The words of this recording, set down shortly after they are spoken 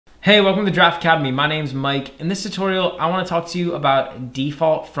Hey, welcome to Draft Academy. My name's Mike. In this tutorial, I want to talk to you about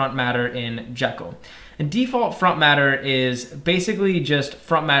default front matter in Jekyll. And default front matter is basically just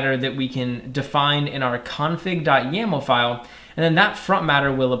front matter that we can define in our config.yaml file, and then that front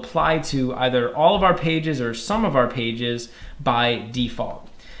matter will apply to either all of our pages or some of our pages by default.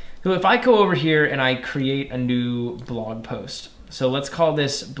 So if I go over here and I create a new blog post, so let's call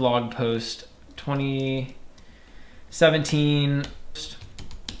this blog post 2017.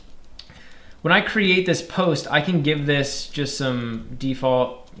 When I create this post, I can give this just some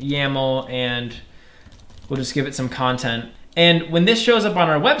default YAML and we'll just give it some content. And when this shows up on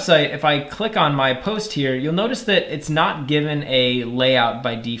our website, if I click on my post here, you'll notice that it's not given a layout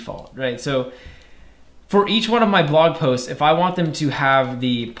by default, right? So for each one of my blog posts, if I want them to have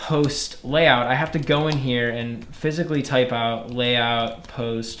the post layout, I have to go in here and physically type out layout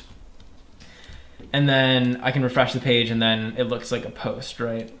post, and then I can refresh the page and then it looks like a post,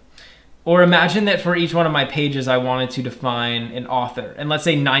 right? Or imagine that for each one of my pages, I wanted to define an author. And let's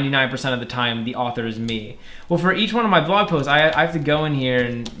say 99% of the time, the author is me. Well, for each one of my blog posts, I have to go in here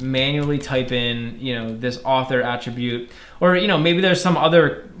and manually type in, this author attribute. Or, maybe there's some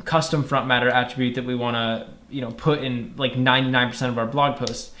other custom front matter attribute that we want to, put in like 99% of our blog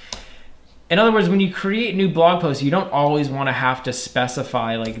posts. In other words, when you create new blog posts, you don't always want to have to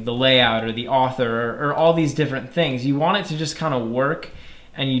specify like the layout or the author or all these different things. You want it to just kind of work,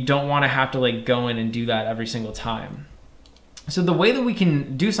 and you don't want to have to like go in and do that every single time. So the way that we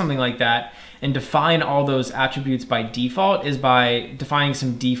can do something like that and define all those attributes by default is by defining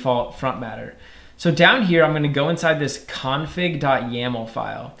some default front matter. So down here, I'm going to go inside this config.yaml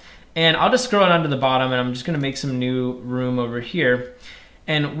file, and I'll just scroll down to the bottom, and I'm just going to make some new room over here.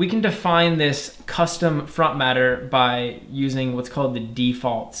 And we can define this custom front matter by using what's called the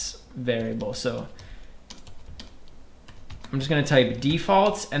defaults variable. So I'm just going to type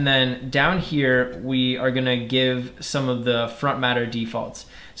defaults, and then down here we are going to give some of the front matter defaults.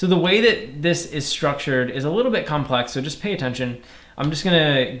 So the way that this is structured is a little bit complex, so just pay attention. I'm just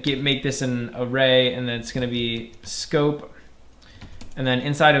going to make this an array, and then it's going to be scope, and then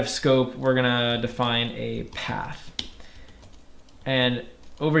inside of scope we're going to define a path. And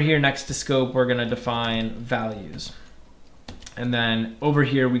over here next to scope we're going to define values. And then over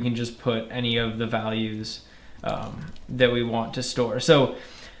here we can just put any of the values that we want to store. So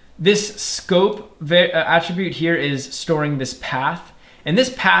this scope attribute here is storing this path, and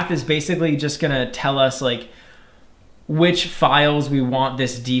this path is basically just gonna tell us like which files we want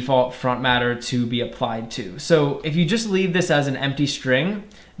this default front matter to be applied to. So if you just leave this as an empty string,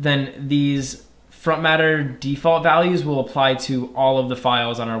 then these front matter default values will apply to all of the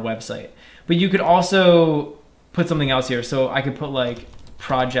files on our website. But you could also put something else here. So I could put like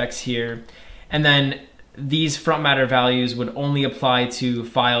projects here, and then these front matter values would only apply to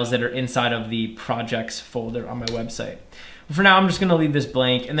files that are inside of the projects folder on my website. But for now, I'm just going to leave this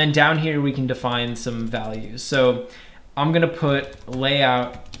blank, and then down here we can define some values. So I'm going to put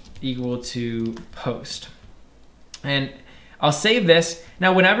layout equal to post, and I'll save this.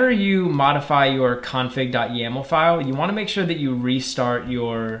 Now, whenever you modify your config.yaml file, you want to make sure that you restart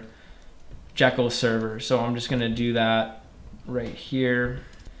your Jekyll server. So I'm just going to do that right here.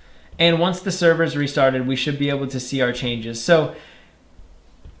 And once the server is restarted, we should be able to see our changes. So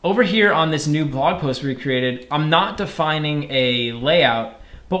over here on this new blog post we created, I'm not defining a layout,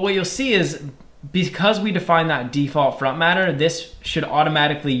 but what you'll see is because we define that default front matter, this should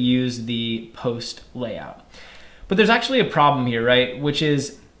automatically use the post layout. But there's actually a problem here, right? Which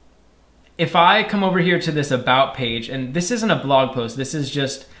is if I come over here to this about page, and this isn't a blog post, this is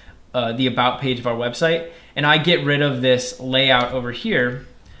just the about page of our website, and I get rid of this layout over here,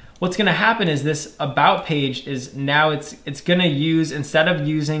 what's going to happen is this about page is now it's going to use, instead of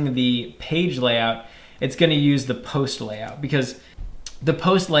using the page layout, it's going to use the post layout, because the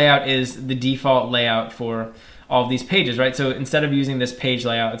post layout is the default layout for all of these pages, right? So instead of using this page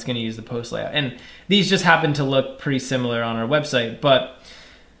layout, it's going to use the post layout. And these just happen to look pretty similar on our website. But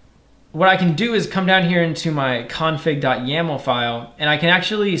what I can do is come down here into my config.yaml file, and I can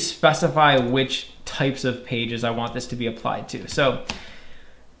actually specify which types of pages I want this to be applied to. So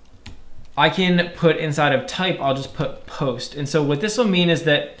I can put inside of type, I'll just put post. And so what this will mean is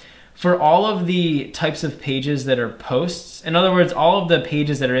that for all of the types of pages that are posts, in other words, all of the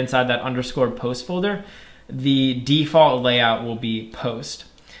pages that are inside that underscore post folder, the default layout will be post.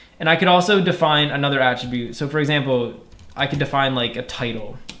 And I could also define another attribute. So for example, I could define like a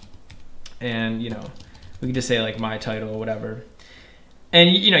title, and we could just say like my title or whatever.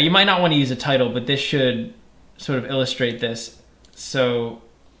 And you might not want to use a title, but this should sort of illustrate this. So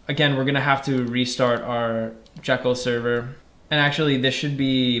again, we're going to have to restart our Jekyll server. And actually this should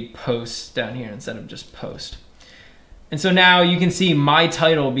be post down here instead of just post. And so now you can see my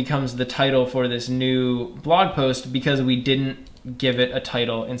title becomes the title for this new blog post because we didn't give it a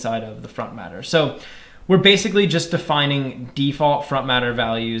title inside of the front matter. So we're basically just defining default front matter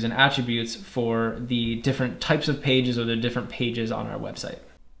values and attributes for the different types of pages or the different pages on our website.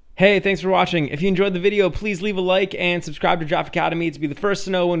 Hey, thanks for watching. If you enjoyed the video, please leave a like and subscribe to Draft Academy to be the first to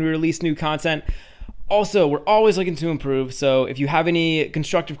know when we release new content. Also, we're always looking to improve, so if you have any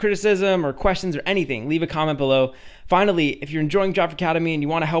constructive criticism or questions or anything, leave a comment below. Finally, if you're enjoying Draft Academy and you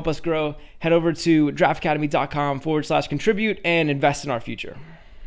want to help us grow, head over to draftacademy.com/contribute and invest in our future.